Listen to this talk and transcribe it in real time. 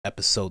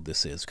episode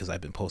this is, because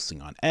I've been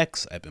posting on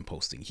X, I've been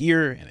posting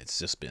here, and it's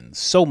just been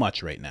so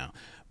much right now.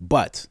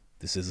 But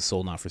this is a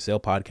Sold Not For Sale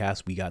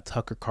podcast. We got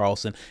Tucker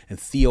Carlson and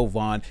Theo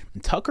Von.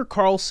 And Tucker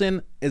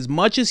Carlson, as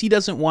much as he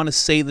doesn't want to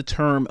say the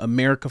term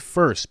America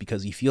First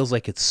because he feels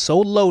like it's so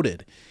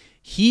loaded,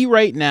 he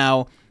right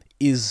now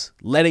is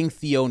letting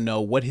Theo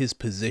know what his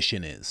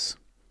position is.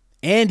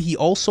 And he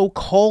also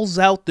calls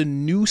out the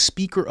new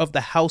Speaker of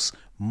the House,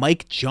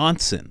 Mike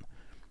Johnson,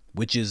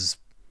 which is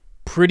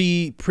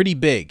pretty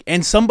big.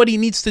 And somebody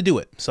needs to do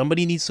it.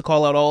 Somebody needs to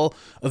call out all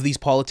of these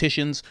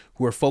politicians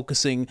who are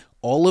focusing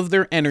all of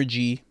their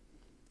energy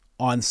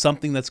on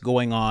something that's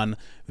going on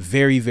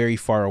very, very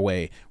far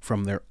away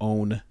from their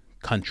own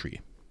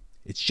country.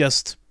 It's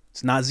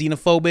not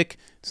xenophobic.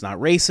 It's not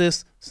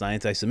racist. It's not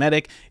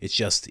anti-Semitic. It's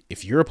just,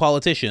 if you're a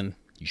politician,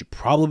 you should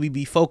probably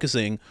be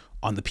focusing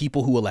on the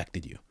people who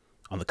elected you,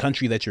 on the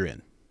country that you're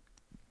in.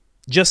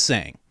 Just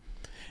saying.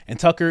 And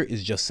Tucker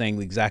is just saying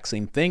the exact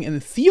same thing.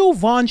 And Theo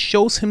Von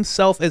shows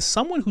himself as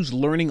someone who's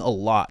learning a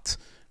lot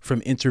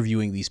from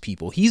interviewing these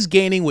people. He's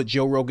gaining what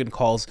Joe Rogan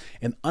calls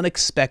an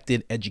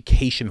unexpected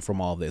education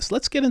from all this.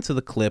 Let's get into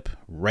the clip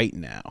right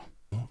now.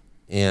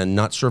 And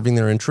not serving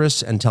their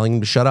interests and telling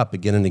them to shut up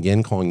again and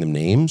again, calling them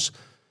names.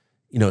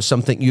 You know,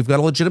 something, you've got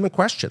a legitimate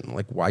question.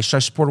 Like, why should I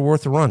support a war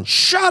with Iran?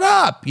 Shut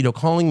up! You know,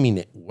 calling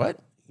me, what?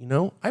 You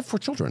know, I have 4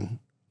 children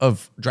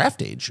of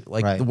draft age.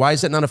 Like, right. Why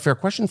is that not a fair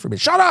question for me?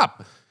 Shut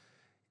up!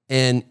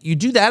 And you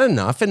do that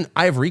enough, and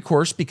I have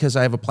recourse because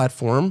I have a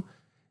platform,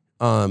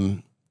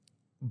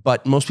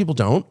 but most people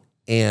don't.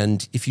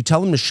 And if you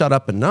tell them to shut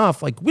up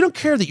enough, like, we don't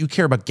care that you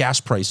care about gas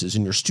prices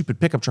and your stupid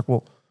pickup truck.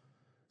 Well,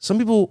 some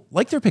people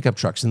like their pickup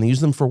trucks and they use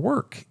them for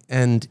work.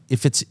 And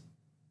if it's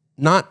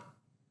not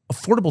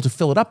affordable to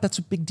fill it up, that's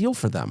a big deal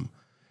for them.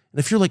 And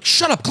if you're like,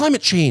 shut up,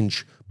 climate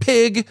change,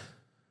 pig,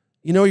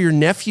 you know, your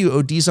nephew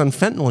ODs on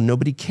fentanyl and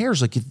nobody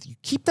cares. Like, if you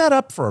keep that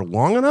up for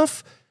long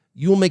enough,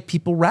 you will make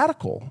people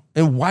radical.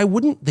 And why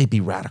wouldn't they be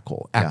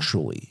radical,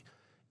 actually?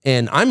 Yeah.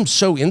 And I'm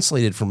so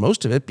insulated from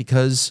most of it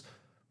because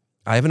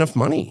I have enough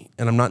money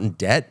and I'm not in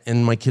debt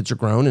and my kids are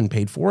grown and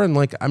paid for. And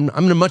like, I'm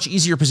in a much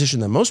easier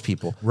position than most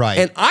people. Right.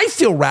 And I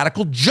feel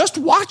radical just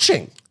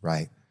watching.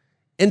 Right.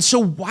 And so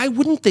why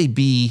wouldn't they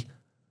be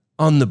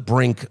on the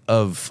brink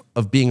of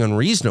being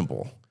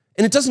unreasonable?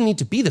 And it doesn't need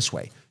to be this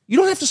way. You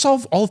don't have to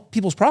solve all of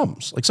people's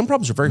problems. Like, some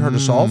problems are very hard to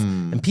solve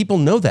and people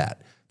know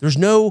that. There's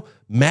no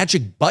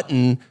magic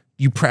button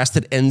you press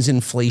that ends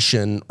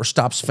inflation or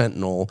stops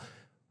fentanyl.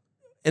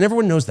 And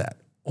everyone knows that.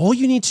 All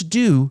you need to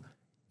do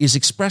is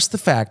express the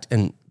fact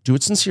and do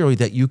it sincerely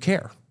that you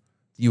care.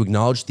 You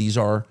acknowledge these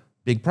are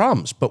big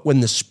problems. But when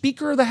the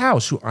Speaker of the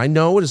House, who I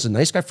know is a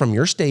nice guy from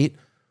your state,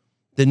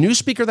 the new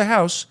Speaker of the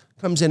House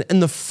comes in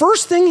and the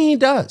first thing he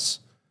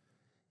does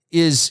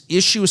is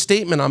issue a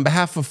statement on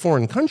behalf of a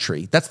foreign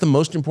country. That's the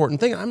most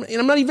important thing. And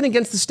I'm not even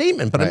against the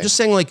statement, but I'm just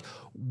saying, like,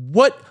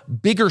 what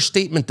bigger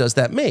statement does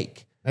that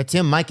make? That's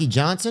him, Mikey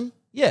Johnson?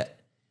 Yeah.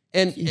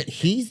 And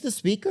he's the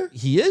Speaker?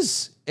 He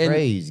is. And,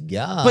 praise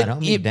God. I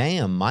mean,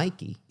 damn,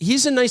 Mikey.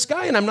 He's a nice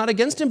guy, and I'm not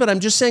against him, but I'm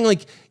just saying,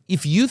 like,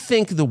 if you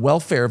think the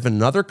welfare of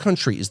another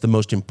country is the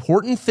most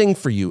important thing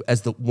for you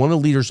as one of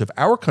the leaders of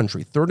our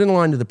country, third in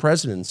line to the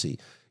presidency,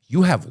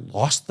 you have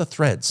lost the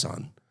thread,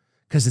 son,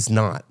 because it's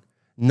not.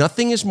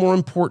 Nothing is more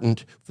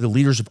important for the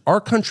leaders of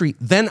our country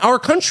than our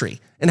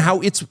country and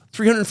how its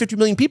 350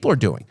 million people are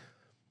doing.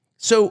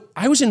 So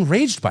I was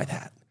enraged by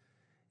that.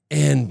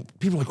 And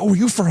people are like, oh, are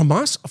you for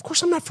Hamas? Of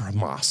course I'm not for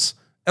Hamas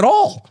at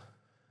all.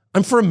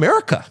 I'm for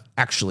America,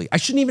 actually. I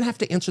shouldn't even have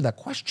to answer that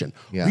question.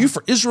 Yeah. Are you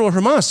for Israel or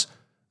Hamas?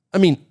 I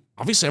mean,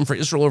 obviously I'm for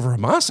Israel over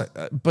Hamas,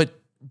 but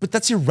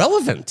that's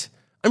irrelevant.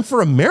 I'm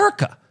for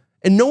America.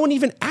 And no one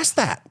even asked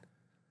that.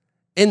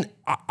 And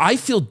I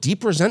feel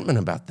deep resentment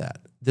about that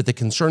the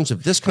concerns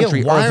of this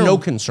country are of no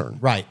concern.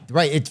 Right.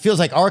 It feels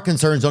like our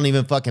concerns don't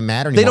even fucking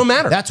matter anymore. They don't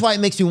matter. That's why it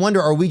makes me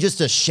wonder, are we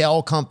just a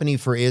shell company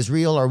for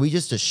Israel? Are we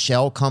just a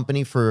shell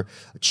company for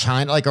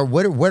China? Like,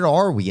 where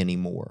are we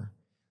anymore?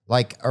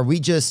 Like, are we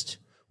just...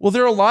 Well,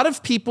 there are a lot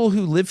of people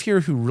who live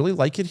here who really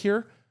like it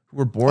here, who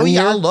were born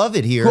here. I love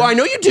it here. Who I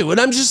know you do. And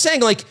I'm just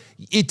saying, like,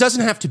 it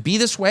doesn't have to be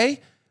this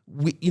way.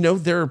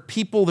 There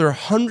are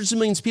hundreds of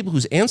millions of people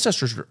whose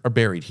ancestors are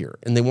buried here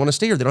and they want to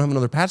stay here. They don't have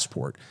another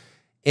passport.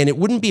 And it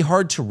wouldn't be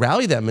hard to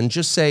rally them and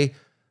just say,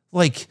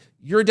 like,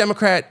 you're a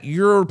Democrat,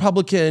 you're a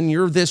Republican,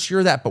 you're this,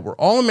 you're that, but we're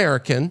all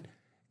American,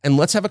 and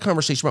let's have a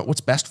conversation about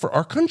what's best for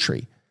our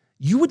country.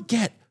 You would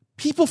get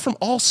people from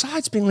all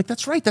sides being like,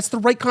 that's right, that's the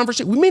right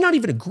conversation. We may not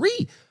even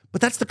agree, but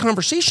that's the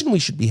conversation we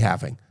should be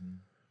having.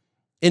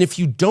 And if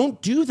you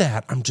don't do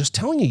that, I'm just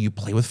telling you, you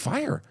play with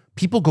fire.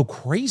 People go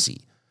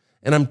crazy.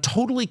 And I'm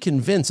totally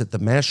convinced that the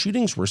mass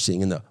shootings we're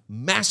seeing and the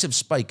massive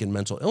spike in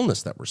mental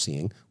illness that we're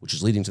seeing, which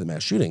is leading to the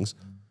mass shootings,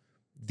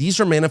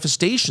 these are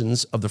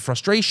manifestations of the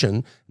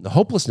frustration and the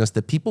hopelessness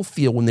that people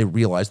feel when they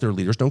realize their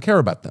leaders don't care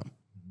about them.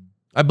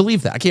 I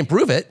believe that. I can't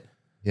prove it,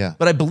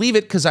 but I believe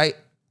it because I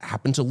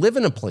happen to live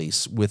in a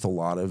place with a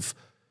lot of,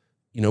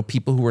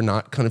 people who are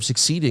not kind of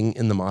succeeding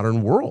in the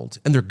modern world.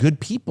 And they're good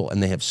people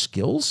and they have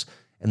skills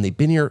and they've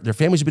been here, their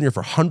families have been here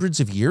for hundreds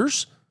of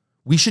years,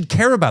 we should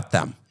care about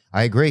them.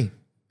 I agree.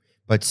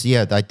 But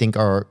yeah, I think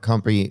our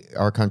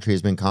country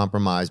has been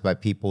compromised by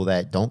people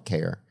that don't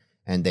care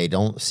and they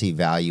don't see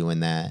value in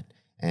that.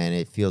 And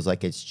it feels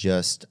like it's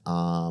just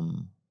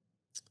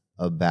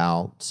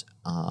about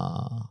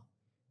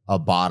a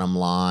bottom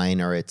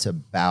line, or it's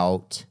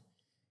about,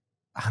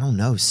 I don't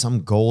know,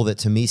 some goal that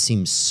to me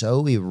seems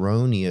so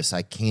erroneous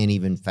I can't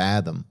even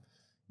fathom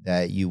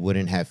that you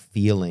wouldn't have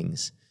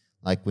feelings.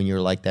 Like when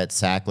you're like that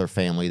Sackler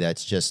family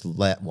that's just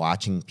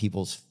watching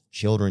people's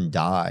children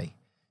die.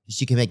 Just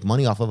you can make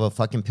money off of a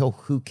fucking pill.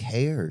 Who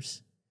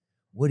cares?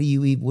 What do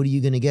you eat? What are you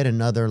going to get?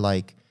 Another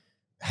like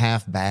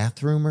half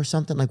bathroom or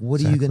something? Like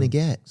what are you going to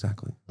get?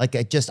 Exactly. Like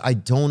I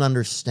don't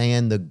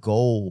understand the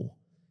goal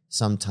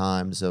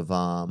sometimes of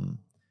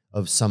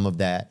some of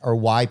that, or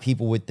why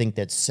people would think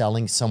that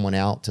selling someone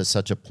out to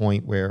such a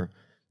point where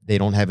they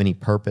don't have any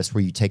purpose,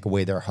 where you take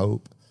away their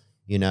hope.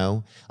 You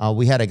know,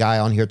 we had a guy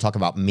on here talk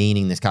about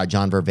meaning, this guy,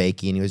 John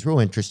Vervaeke, and he was real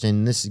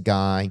interesting. This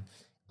guy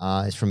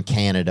is from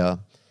Canada,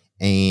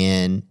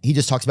 and he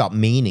just talks about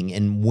meaning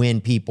and when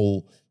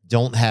people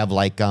don't have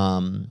like,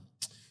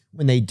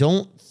 when they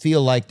don't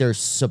feel like they're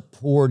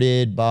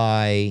supported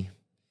by,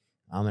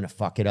 I'm going to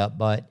fuck it up,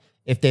 but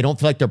if they don't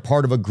feel like they're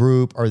part of a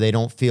group, or they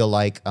don't feel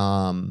like,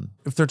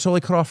 if they're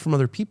totally cut off from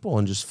other people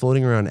and just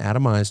floating around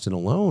atomized and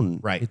alone,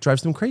 right, it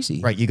drives them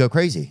crazy. Right. You go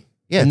crazy.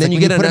 Yeah, and then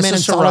like you get put them in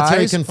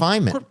solitary SSRIs.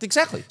 confinement.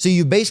 Exactly. So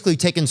you've basically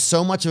taken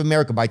so much of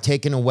America by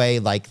taking away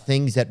like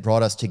things that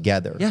brought us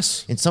together.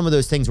 Yes. And some of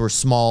those things were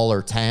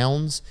smaller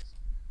towns.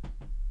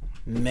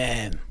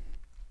 Man,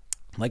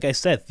 like I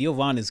said, Theo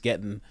Von is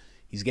getting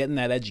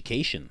that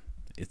education.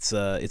 It's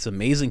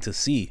amazing to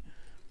see.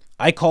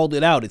 I called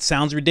it out. It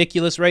sounds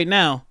ridiculous right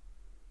now,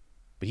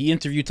 but he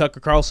interviewed Tucker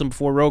Carlson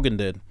before Rogan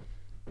did.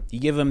 You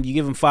give him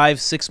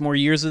 5-6 more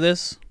years of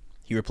this,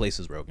 he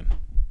replaces Rogan.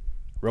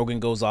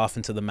 Rogan goes off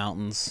into the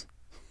mountains,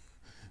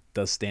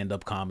 does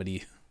stand-up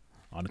comedy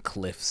on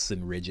cliffs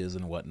and ridges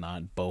and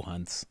whatnot, bow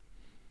hunts.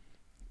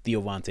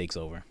 Theo Von takes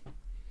over.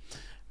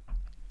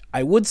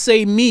 I would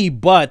say me,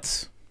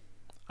 but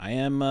I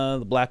am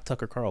the Black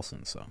Tucker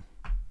Carlson, so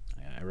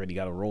I already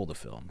got a role to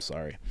fill. I'm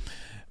sorry.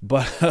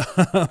 But,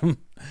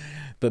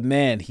 but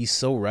man, he's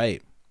so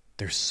right.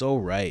 They're so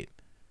right.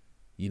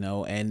 You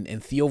know,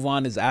 and Theo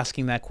Von is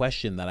asking that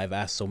question that I've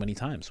asked so many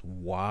times.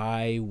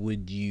 Why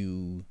would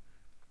you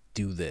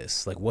do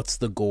this? Like, what's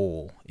the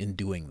goal in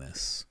doing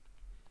this?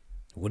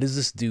 What does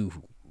this do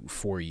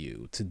for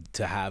you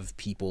to have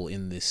people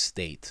in this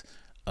state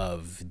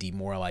of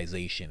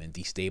demoralization and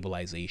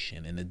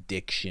destabilization and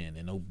addiction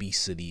and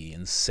obesity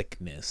and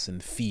sickness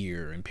and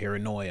fear and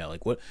paranoia?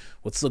 Like,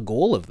 what's the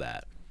goal of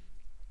that?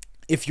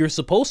 If you're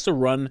supposed to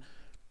run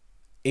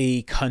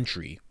a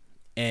country,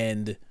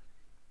 and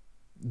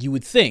you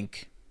would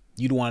think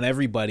you'd want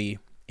everybody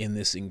in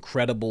this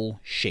incredible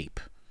shape,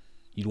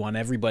 you'd want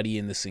everybody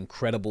in this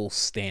incredible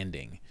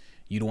standing,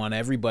 you'd want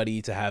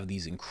everybody to have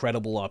these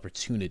incredible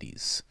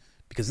opportunities,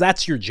 because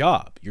that's your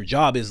job. Your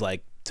job is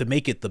like to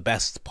make it the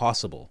best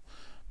possible.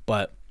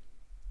 But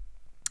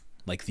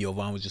like Theo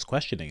Von was just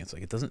questioning, it's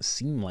like, it doesn't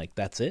seem like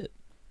that's it. It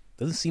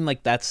doesn't seem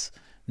like that's,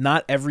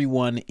 not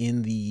everyone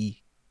in the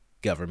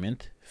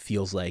government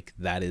feels like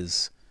that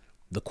is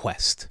the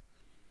quest.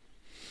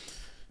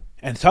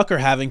 And Tucker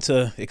having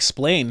to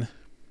explain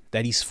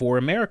that he's for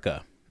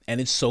America.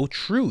 And it's so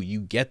true.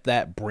 You get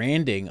that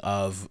branding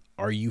of,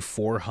 are you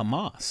for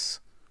Hamas?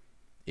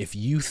 If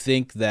you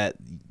think that,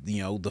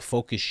 you know, the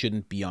focus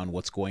shouldn't be on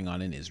what's going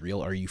on in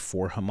Israel, are you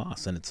for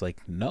Hamas? And it's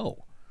like,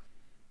 no,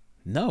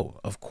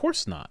 of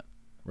course not.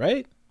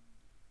 Right?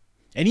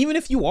 And even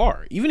if you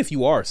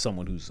are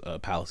someone who's a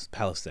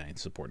Palestinian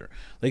supporter,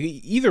 like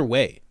either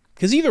way,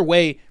 because either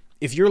way,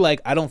 if you're like,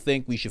 I don't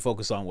think we should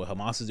focus on what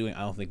Hamas is doing,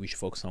 I don't think we should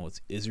focus on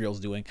what Israel's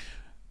doing,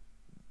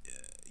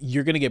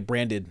 you're going to get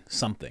branded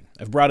something.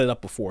 I've brought it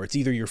up before. It's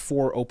either you're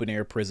for open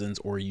air prisons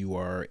or you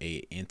are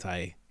a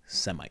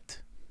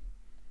anti-Semite.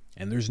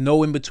 And there's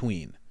no in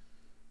between.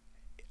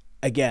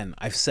 Again,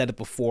 I've said it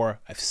before.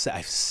 I've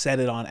said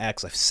it on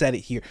X. I've said it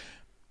here.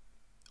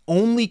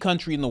 Only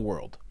country in the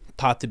world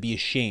taught to be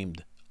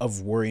ashamed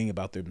of worrying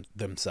about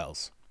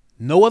themselves.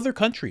 No other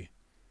country.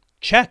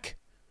 Check.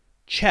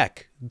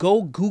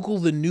 Go Google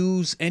the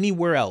news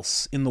anywhere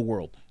else in the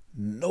world.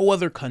 No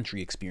other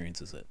country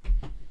experiences it.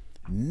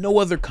 No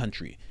other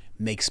country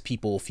makes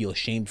people feel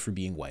ashamed for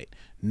being white.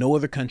 No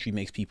other country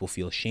makes people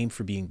feel ashamed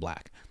for being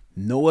black.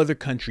 No other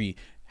country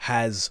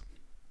has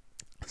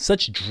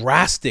such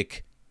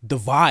drastic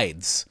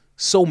divides,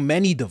 so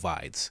many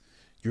divides.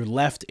 You're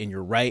left and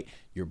you're right,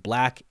 you're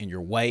black and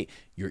you're white,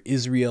 you're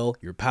Israel,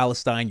 you're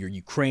Palestine, you're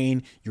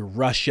Ukraine, you're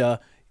Russia.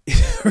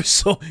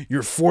 So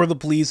you're for the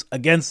police,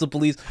 against the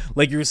police.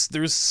 Like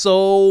there's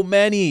so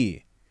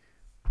many.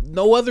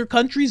 No other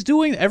country's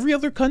doing. Every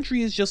other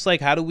country is just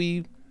like, how do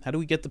we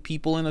get the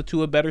people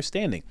into a better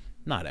standing?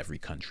 Not every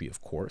country,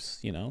 of course,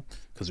 you know,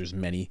 because there's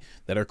many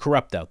that are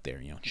corrupt out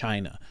there, you know,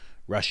 China,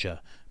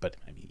 Russia. But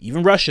I mean,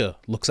 even Russia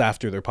looks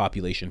after their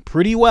population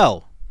pretty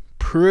well.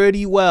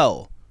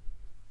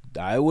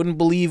 I wouldn't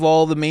believe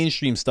all the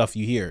mainstream stuff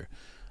you hear.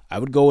 I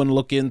would go and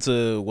look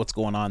into what's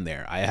going on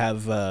there. I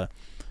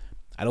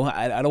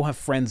don't have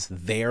friends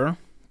there,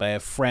 but I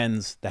have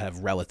friends that have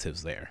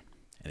relatives there.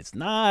 And it's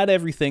not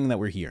everything that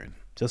we're hearing.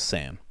 Just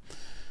saying.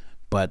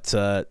 But,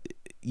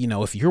 you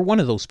know, if you're one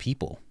of those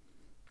people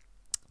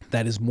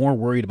that is more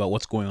worried about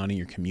what's going on in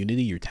your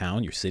community, your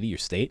town, your city, your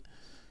state,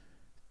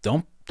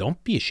 don't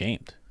be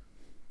ashamed.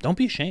 Don't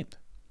be ashamed.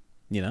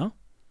 You know?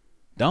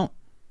 Don't.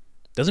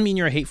 Doesn't mean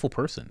you're a hateful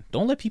person.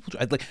 Don't let people,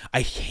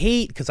 I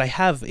hate, because I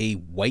have a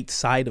white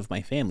side of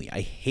my family.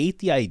 I hate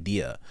the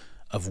idea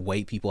of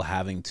white people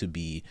having to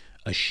be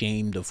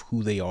ashamed of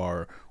who they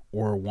are,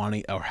 or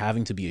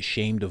having to be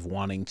ashamed of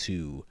wanting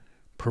to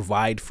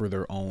provide for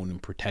their own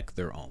and protect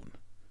their own.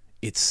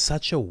 It's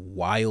such a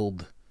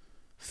wild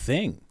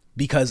thing,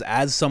 because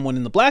as someone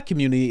in the black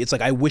community, it's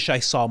like, I wish I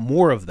saw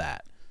more of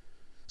that.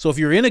 So if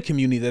you're in a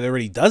community that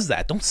already does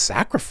that, don't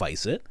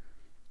sacrifice it.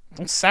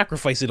 Don't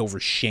sacrifice it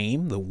over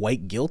shame, the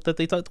white guilt that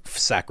they thought. Don't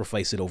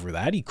sacrifice it over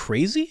that. Are you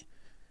crazy?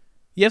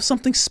 You have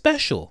something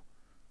special.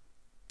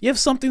 You have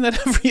something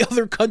that every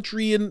other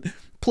country and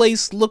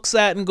place looks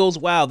at and goes,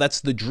 wow, that's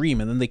the dream.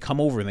 And then they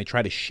come over and they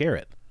try to share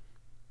it.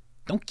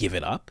 Don't give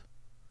it up.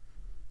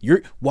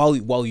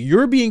 While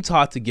you're being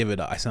taught to give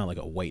it up, I sound like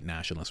a white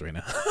nationalist right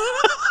now.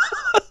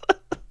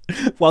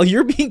 While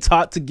you're being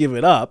taught to give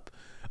it up,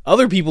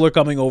 other people are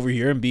coming over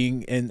here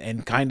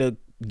and kind of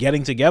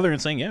getting together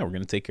and saying, yeah, we're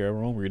going to take care of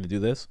our own. We're going to do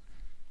this.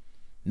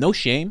 No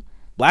shame.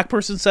 Black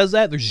person says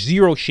that, there's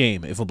zero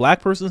shame. If a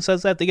black person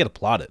says that, they get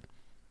applauded.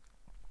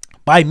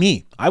 By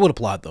me, I would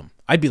applaud them.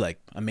 I'd be like,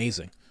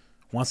 amazing.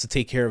 Wants to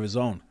take care of his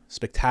own.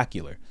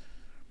 Spectacular.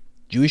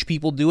 Jewish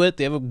people do it.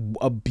 They have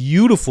a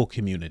beautiful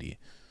community.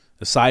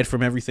 Aside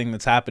from everything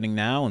that's happening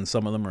now, and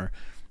some of them are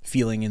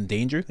feeling in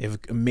danger, they have an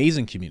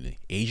amazing community.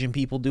 Asian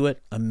people do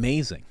it.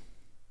 Amazing.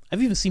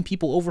 I've even seen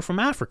people over from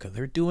Africa.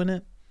 They're doing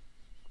it.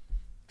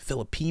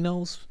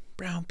 Filipinos,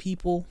 brown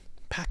people,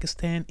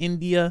 Pakistan,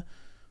 India,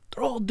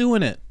 they're all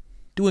doing it.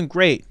 Doing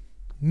great.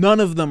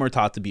 None of them are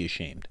taught to be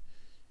ashamed.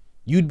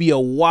 You'd be a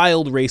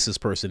wild racist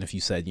person if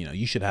you said, you know,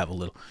 you should have a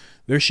little,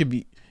 there should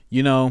be,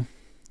 you know,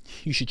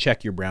 you should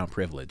check your brown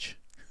privilege.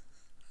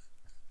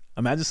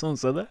 Imagine someone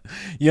said that.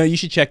 You know, you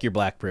should check your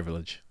black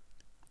privilege.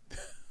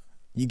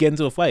 You get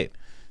into a fight.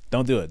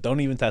 Don't do it. Don't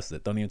even test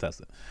it. Don't even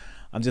test it.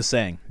 I'm just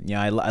saying,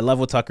 yeah, I love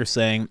what Tucker's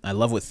saying. I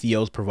love what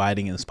Theo's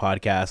providing in this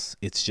podcast.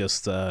 It's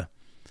just,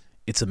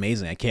 it's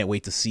amazing. I can't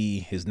wait to see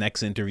his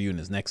next interview and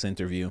his next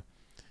interview.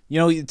 You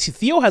know,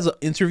 Theo has an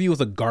interview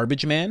with a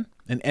garbage man,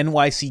 an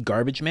NYC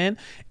garbage man.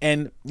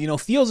 And, you know,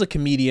 Theo's a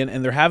comedian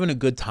and they're having a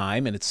good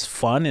time and it's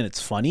fun and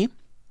it's funny.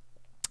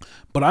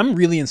 But I'm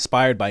really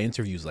inspired by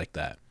interviews like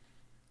that,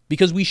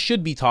 because we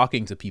should be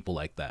talking to people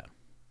like that.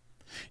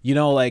 You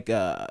know, like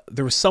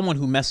there was someone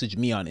who messaged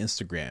me on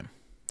Instagram,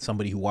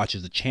 somebody who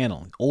watches the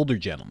channel, an older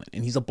gentleman,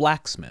 and he's a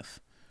blacksmith.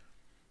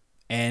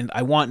 And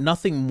I want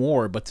nothing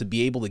more but to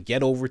be able to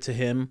get over to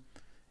him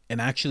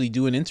and actually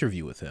do an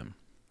interview with him,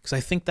 because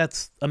I think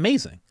that's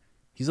amazing.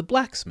 He's a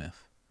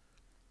blacksmith.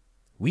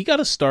 We got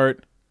to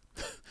start.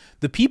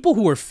 The people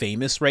who are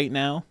famous right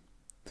now,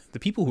 the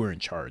people who are in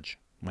charge,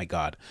 my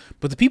God,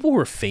 but the people who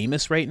are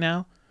famous right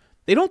now,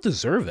 they don't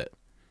deserve it.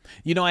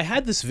 You know, I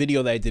had this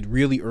video that I did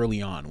really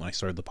early on when I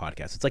started the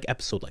podcast. It's like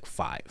episode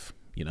 5,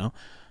 you know?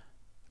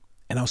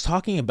 And I was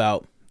talking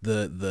about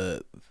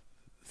the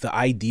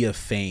idea of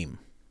fame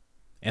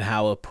and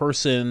how a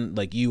person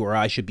like you or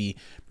I should be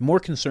more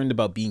concerned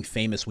about being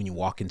famous when you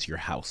walk into your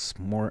house,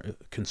 more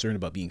concerned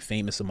about being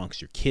famous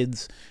amongst your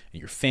kids and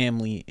your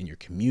family and your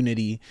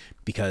community.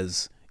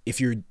 Because if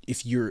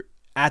you're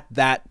at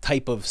that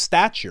type of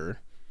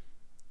stature,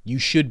 you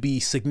should be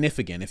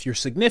significant. If you're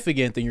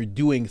significant, then you're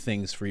doing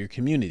things for your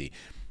community.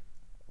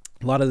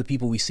 A lot of the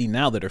people we see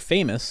now that are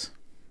famous,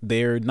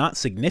 they're not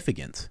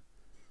significant.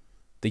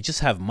 They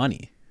just have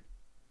money.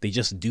 They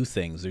just do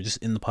things. They're just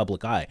in the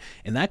public eye.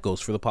 And that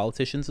goes for the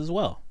politicians as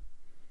well.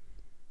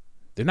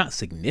 They're not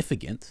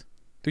significant.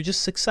 They're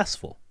just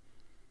successful.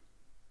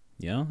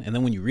 You know? And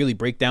then when you really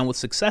break down what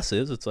success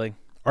is, it's like,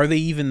 are they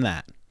even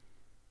that?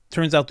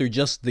 Turns out they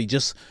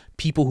just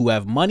people who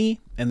have money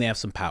and they have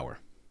some power.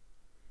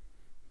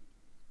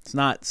 It's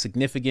not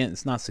significant.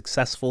 It's not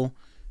successful.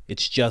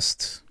 It's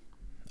just,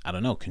 I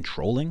don't know,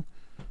 controlling.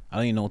 I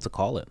don't even know what to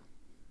call it.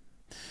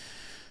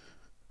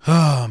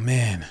 Oh,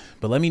 man.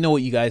 But let me know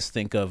what you guys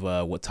think of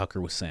what Tucker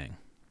was saying.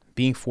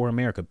 Being for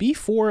America. Be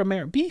for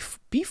America.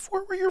 Be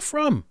for where you're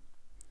from.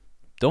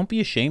 Don't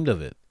be ashamed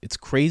of it. It's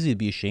crazy to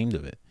be ashamed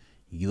of it.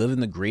 You live in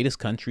the greatest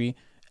country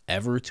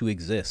ever to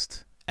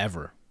exist.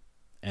 Ever.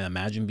 And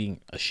imagine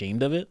being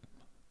ashamed of it.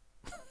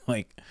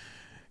 Like,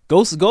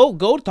 go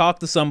talk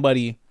to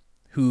somebody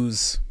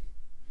who's,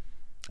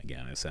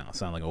 again, I sound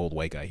like an old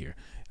white guy here.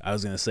 I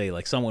was going to say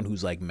like someone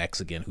who's like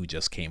Mexican who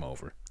just came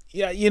over.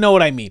 Yeah, you know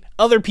what I mean.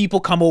 Other people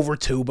come over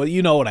too, but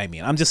you know what I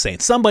mean. I'm just saying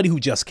somebody who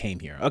just came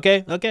here.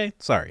 Okay.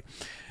 Sorry.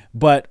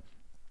 But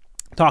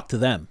talk to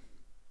them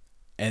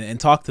and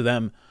talk to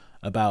them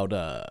about,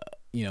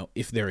 you know,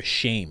 if they're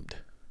ashamed,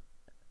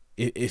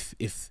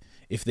 if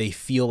if they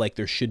feel like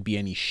there should be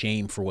any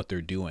shame for what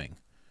they're doing,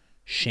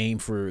 shame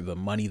for the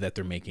money that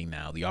they're making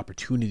now, the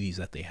opportunities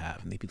that they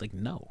have. And they'd be like,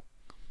 no.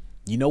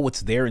 You know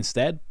what's there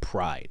instead?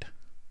 Pride.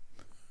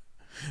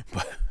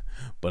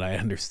 But I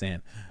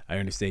understand. I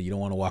understand you don't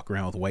want to walk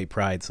around with white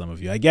pride, some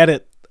of you. I get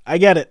it. I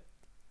get it.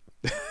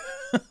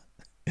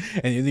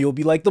 And you'll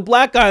be like, the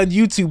black guy on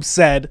YouTube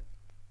said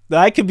that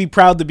I can be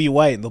proud to be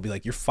white. And they'll be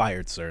like, you're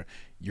fired, sir.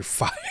 You're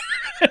fired.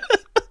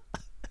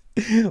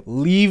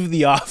 Leave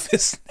the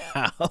office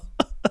now.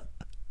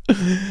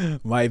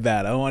 My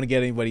bad. I don't want to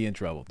get anybody in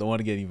trouble.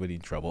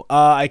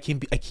 I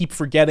keep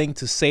forgetting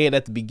to say it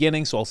at the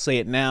beginning, so I'll say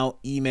it now.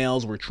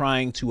 Emails. We're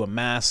trying to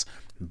amass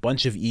a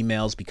bunch of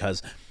emails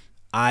because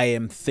I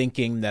am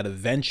thinking that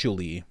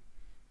eventually,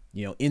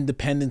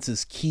 independence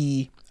is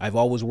key. I've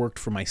always worked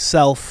for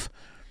myself.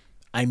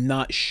 I'm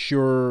not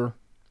sure.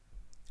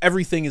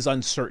 Everything is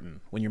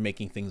uncertain when you're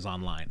making things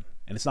online.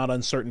 And it's not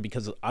uncertain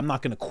because I'm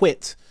not going to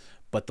quit,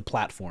 but the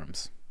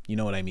platforms. You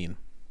know what I mean?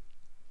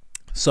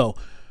 So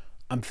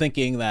I'm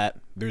thinking that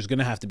there's going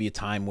to have to be a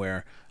time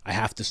where I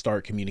have to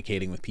start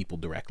communicating with people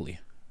directly.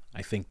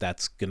 I think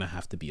that's going to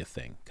have to be a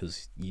thing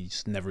because you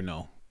just never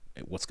know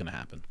what's going to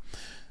happen.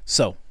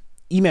 So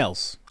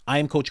emails,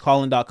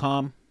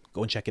 IamCoachColin.com.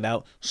 Go and check it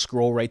out.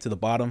 Scroll right to the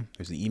bottom.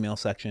 There's the email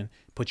section.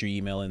 Put your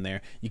email in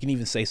there. You can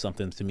even say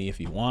something to me if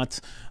you want.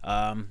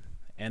 And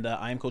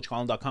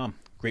IamCoachColin.com.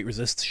 Great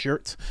Resist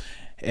shirt.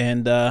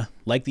 And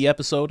like the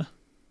episode,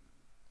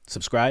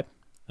 subscribe,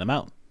 and I'm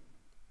out.